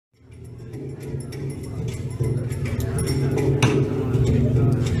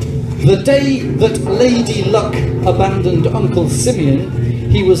The day that Lady Luck abandoned Uncle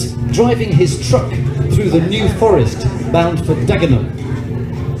Simian, he was driving his truck through the New Forest, bound for Dagenham.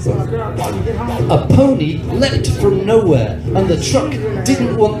 A pony leapt from nowhere, and the truck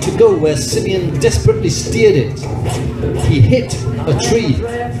didn't want to go where Simian desperately steered it. He hit a tree.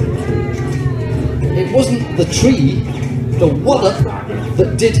 It wasn't the tree, the wallop,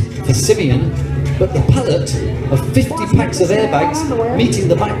 that did for Simian, but the pallet of 50 packs of airbags meeting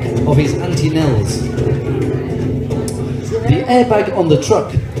the back of his Auntie Nell's. The airbag on the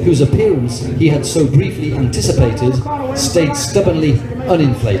truck, whose appearance he had so briefly anticipated, stayed stubbornly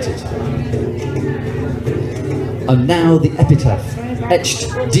uninflated. And now the epitaph,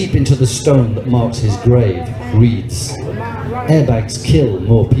 etched deep into the stone that marks his grave, reads, "Airbags kill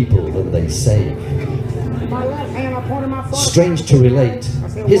more people than they save." Strange to relate,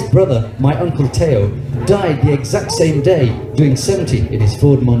 his brother, my Uncle Teo, died the exact same day, doing 70 in his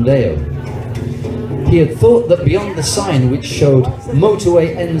Ford Mondeo. He had thought that beyond the sign which showed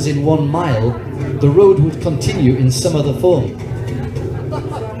motorway ends in 1 mile, the road would continue in some other form.